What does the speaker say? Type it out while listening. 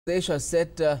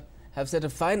Bangladesh have set a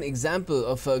fine example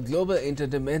of global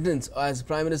interdependence as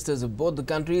Prime Ministers of both the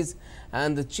countries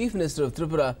and the Chief Minister of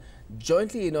Tripura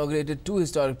jointly inaugurated two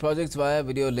historic projects via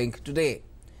video link today.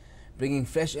 Bringing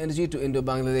fresh energy to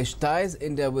Indo-Bangladesh ties,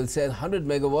 India will sell 100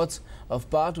 megawatts of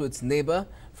power to its neighbour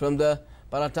from the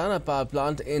Palatana power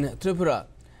plant in Tripura.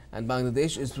 And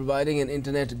Bangladesh is providing an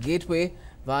internet gateway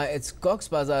via its Cox's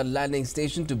Bazar landing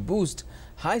station to boost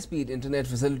high-speed internet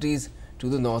facilities to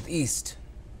the northeast.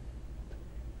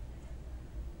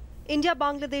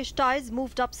 India-Bangladesh ties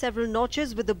moved up several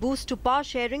notches with a boost to power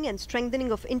sharing and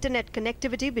strengthening of internet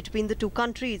connectivity between the two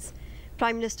countries.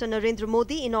 Prime Minister Narendra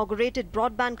Modi inaugurated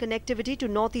broadband connectivity to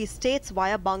northeast states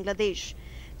via Bangladesh.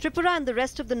 Tripura and the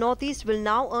rest of the northeast will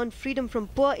now earn freedom from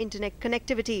poor internet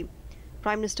connectivity.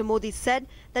 Prime Minister Modi said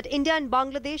that India and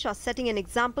Bangladesh are setting an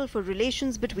example for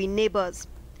relations between neighbours.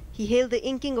 He hailed the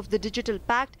inking of the Digital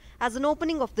Pact as an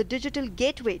opening of the digital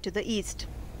gateway to the east.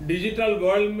 Digital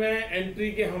world में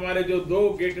entry के हमारे जो दो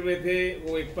gateway थे,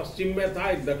 वो एक पश्चिम में था,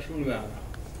 एक दक्षिण में आ रहा,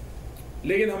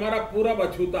 लेकिन हमारा पूरा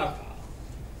अछूता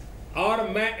था और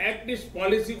मैं एक्ट ईस्ट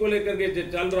पॉलिसी को लेकर के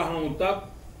चल रहा हूं,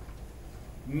 तब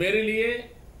मेरे लिए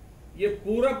ये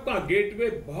पूरब का गेटवे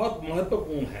बहुत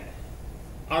महत्वपूर्ण है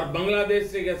और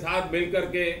बांग्लादेश के साथ मिलकर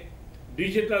के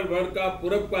डिजिटल वर्ल्ड का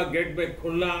पूरब का गेटवे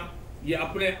खुलना, ये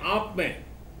अपने आप में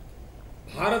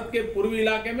भारत के पूर्वी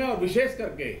इलाके में और विशेष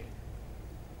करके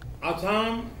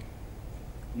Assam,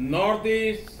 north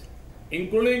east,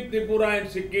 including Tripura and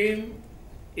Sikkim,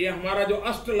 ये हमारा जो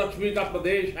अष्टलक्ष्मी का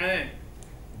प्रदेश है,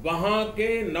 वहां के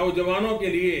नौजवानों के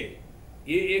लिए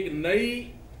ये एक नई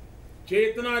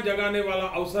चेतना जगाने वाला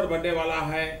अवसर बनने वाला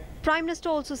है. Prime Minister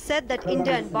also said that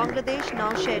India and Bangladesh now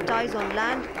share ties on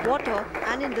land, water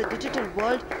and in the digital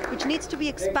world, which needs to be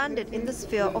expanded in the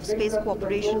sphere of space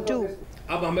cooperation too.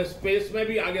 अब हमें space में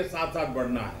भी आगे साथ साथ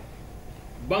बढ़ना है.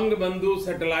 Bangabandhu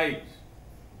satellite,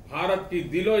 Bharat की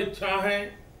दिलो इच्छा है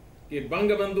कि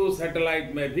बंगबंधु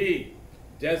सैटेलाइट में भी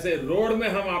जैसे रोड में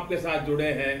हम आपके साथ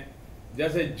जुड़े हैं,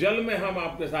 जैसे जल में हम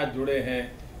आपके साथ जुड़े हैं,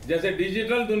 जैसे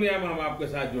डिजिटल दुनिया में हम आपके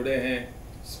साथ जुड़े हैं,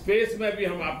 स्पेस में भी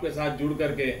हम आपके साथ जुड़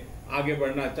करके आगे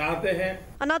बढ़ना चाहते हैं.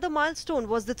 Another milestone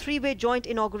was the three-way joint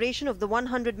inauguration of the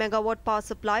 100 megawatt power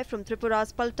supply from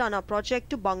Tripura's Palatana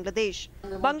project to Bangladesh.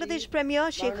 Bangladesh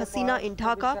Premier Sheikh Hasina in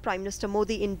Dhaka, Prime Minister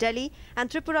Modi in Delhi and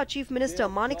Tripura Chief Minister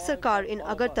Manik Sarkar in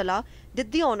Agartala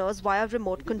did the honours via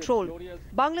remote control.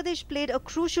 Bangladesh played a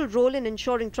crucial role in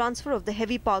ensuring transfer of the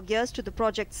heavy power gears to the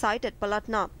project site at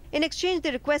Palatna. In exchange,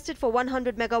 they requested for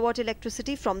 100 megawatt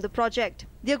electricity from the project.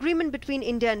 The agreement between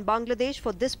India and Bangladesh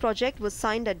for this project was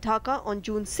signed at Dhaka on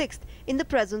June 6th in the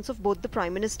presence of both the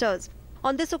Prime Ministers.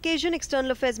 On this occasion,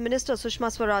 External Affairs Minister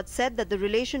Sushma Swaraj said that the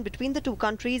relation between the two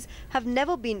countries have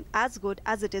never been as good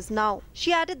as it is now.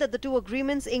 She added that the two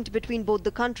agreements inked between both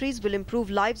the countries will improve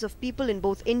lives of people in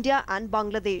both India and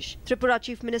Bangladesh. Tripura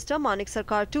Chief Minister Manik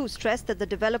Sarkar too stressed that the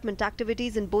development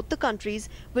activities in both the countries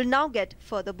will now get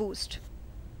further boost.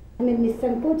 मैं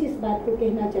निसंकोच इस बात को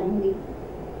कहना चाहूँगी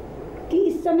कि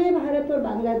इस समय भारत और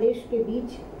बांग्लादेश के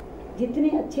बीच जितने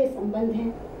अच्छे संबंध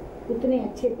हैं, उतने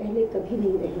अच्छे पहले कभी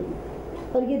नहीं रहे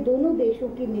और ये दोनों देशों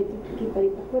की नेतृत्व की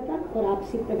परिपक्वता और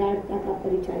आपसी प्रगाढ़ता का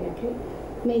परिचायक है.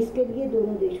 मैं इसके लिए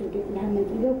दोनों देशों के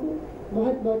प्रधानमंत्रियों को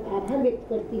बहुत-बहुत आभार व्यक्त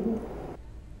करती हूँ.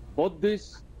 Both these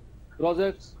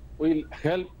projects will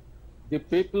help the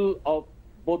people of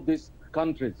both these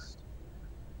countries.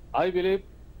 I believe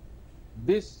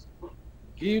this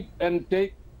give and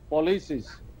take policies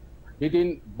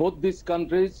between both these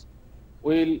countries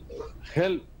will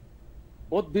help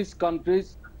both these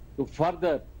countries to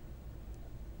further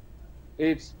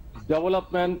its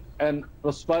development and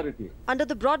prosperity. Under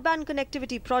the broadband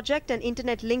connectivity project, an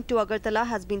internet link to Agartala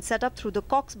has been set up through the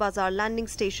Cox's Bazar landing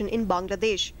station in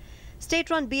Bangladesh.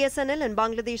 State-run BSNL and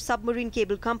Bangladesh Submarine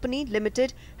Cable Company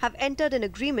Limited have entered an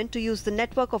agreement to use the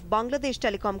network of Bangladesh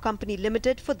Telecom Company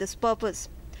Limited for this purpose.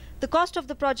 The cost of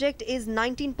the project is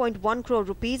 19.1 crore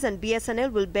rupees and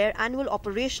BSNL will bear annual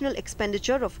operational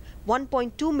expenditure of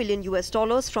 $1.2 million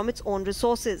from its own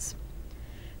resources.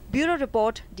 Bureau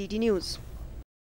Report, DD News.